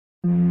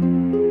Hello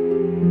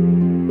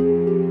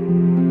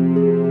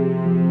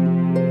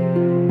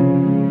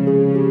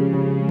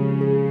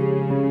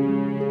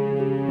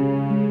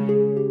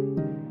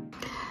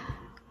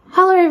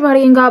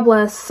everybody and God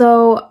bless.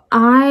 So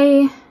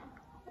I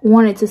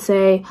wanted to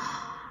say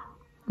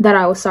that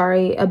I was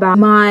sorry about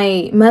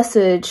my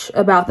message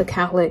about the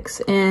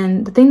Catholics,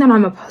 and the thing that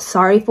I'm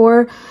sorry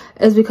for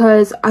is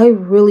because I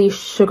really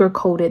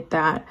sugarcoated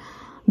that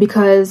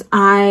because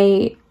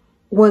I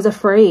was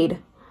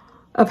afraid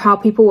of how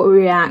people would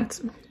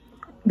react.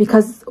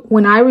 Because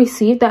when I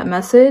received that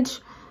message,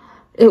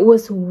 it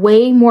was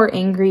way more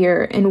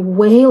angrier and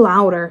way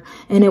louder,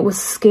 and it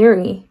was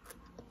scary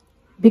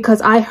because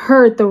I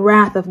heard the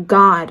wrath of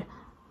God.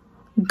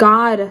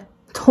 God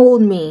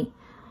told me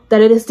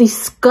that it is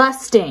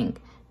disgusting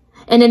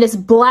and it is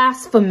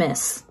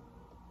blasphemous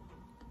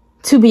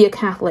to be a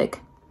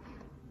Catholic.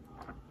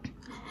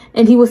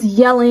 And he was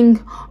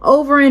yelling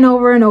over and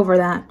over and over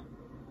that.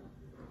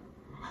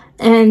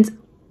 And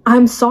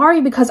I'm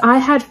sorry because I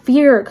had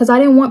fear, because I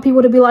didn't want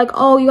people to be like,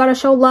 oh, you got to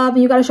show love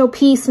and you got to show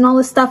peace and all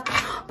this stuff.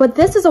 But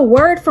this is a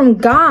word from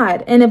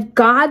God. And if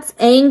God's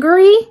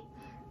angry,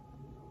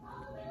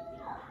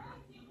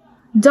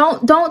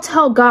 don't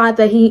tell God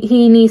that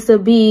he needs to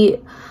be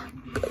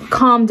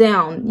calm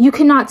down. You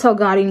cannot tell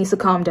God he needs to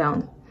calm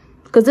down,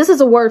 because this is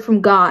a word from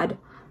God.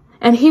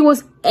 And he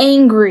was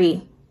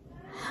angry,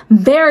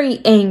 very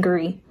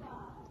angry.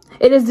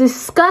 It is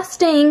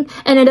disgusting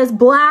and it is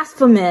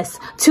blasphemous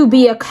to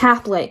be a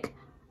Catholic.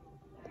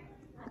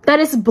 That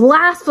is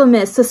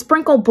blasphemous to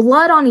sprinkle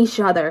blood on each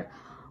other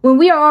when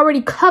we are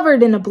already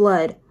covered in the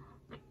blood.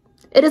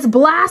 It is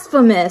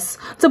blasphemous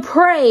to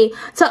pray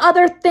to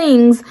other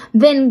things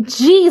than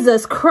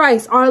Jesus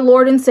Christ, our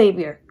Lord and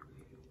Savior.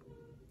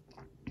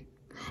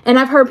 And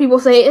I've heard people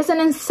say it's an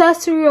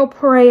ancestral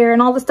prayer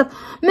and all this stuff.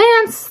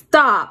 Man,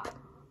 stop.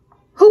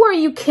 Who are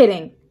you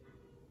kidding?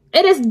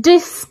 It is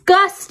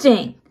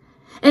disgusting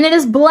and it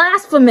is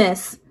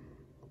blasphemous.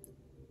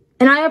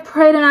 And I have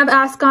prayed and I've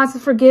asked God to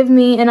forgive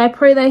me. And I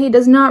pray that he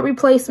does not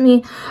replace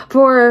me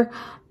for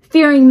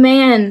fearing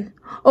man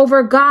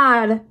over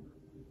God.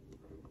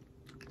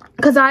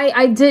 Because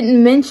I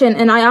didn't mention,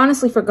 and I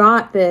honestly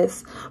forgot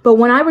this, but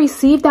when I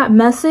received that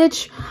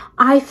message,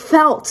 I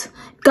felt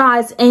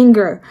God's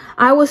anger.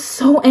 I was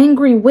so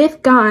angry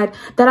with God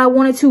that I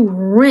wanted to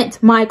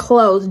rent my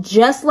clothes,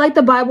 just like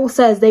the Bible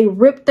says, they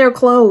ripped their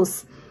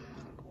clothes.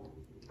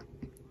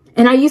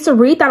 And I used to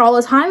read that all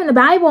the time in the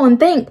Bible and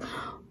think,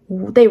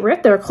 they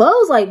ripped their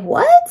clothes? Like,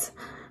 what?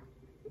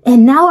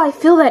 And now I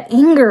feel that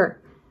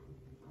anger.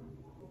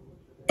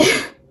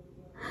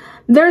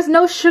 There's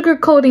no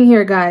sugarcoating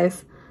here,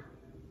 guys.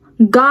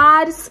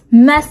 God's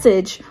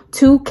message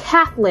to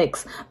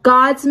Catholics,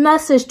 God's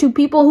message to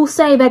people who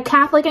say that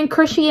Catholic and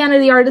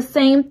Christianity are the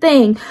same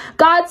thing,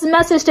 God's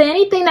message to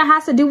anything that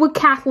has to do with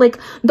Catholic,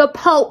 the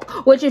Pope,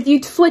 which if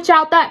you switch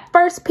out that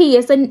first P,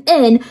 it's an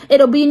N,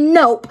 it'll be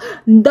nope.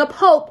 The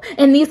Pope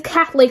and these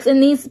Catholics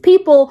and these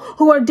people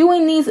who are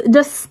doing these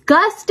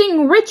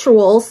disgusting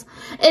rituals,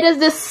 it is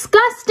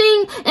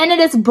disgusting and it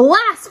is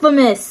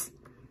blasphemous.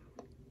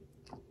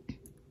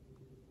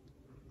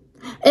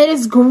 It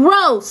is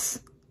gross.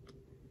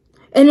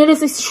 And it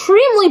is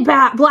extremely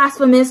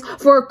blasphemous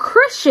for a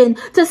Christian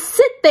to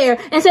sit there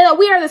and say that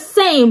we are the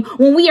same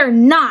when we are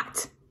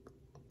not.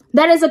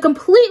 That is a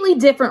completely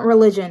different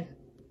religion.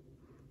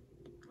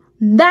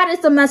 That is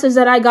the message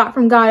that I got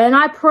from God. And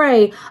I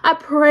pray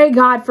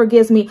God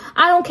forgives me.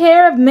 I don't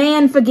care if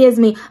man forgives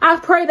me. I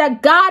pray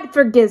that God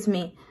forgives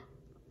me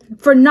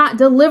for not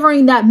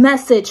delivering that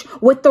message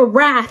with the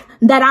wrath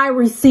that I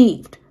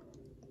received.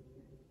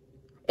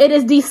 It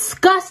is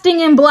disgusting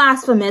and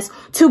blasphemous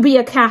to be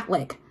a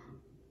Catholic.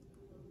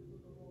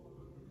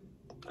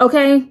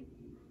 Okay?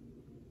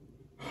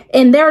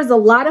 And there's a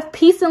lot of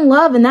peace and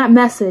love in that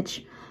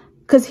message.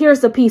 Because here's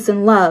the peace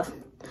and love.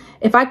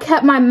 If I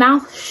kept my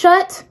mouth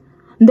shut,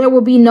 there will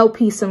be no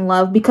peace and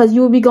love, because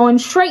you will be going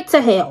straight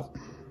to hell.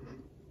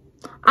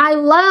 I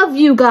love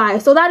you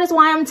guys. So that is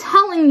why I'm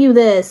telling you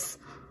this.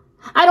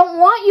 I don't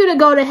want you to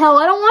go to hell.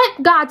 I don't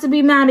want God to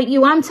be mad at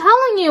you. I'm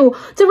telling you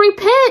to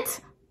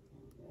repent.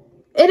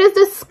 It is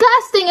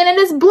disgusting and it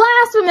is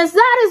blasphemous.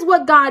 That is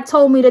what God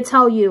told me to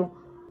tell you.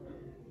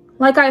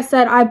 Like I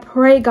said, I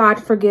pray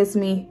God forgives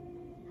me.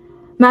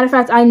 Matter of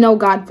fact, I know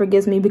God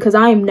forgives me, because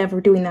I am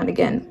never doing that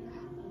again.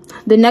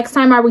 The next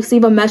time I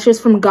receive a message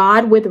from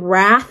God with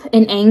wrath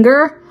and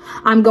anger,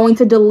 I'm going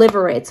to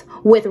deliver it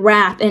with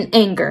wrath and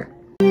anger.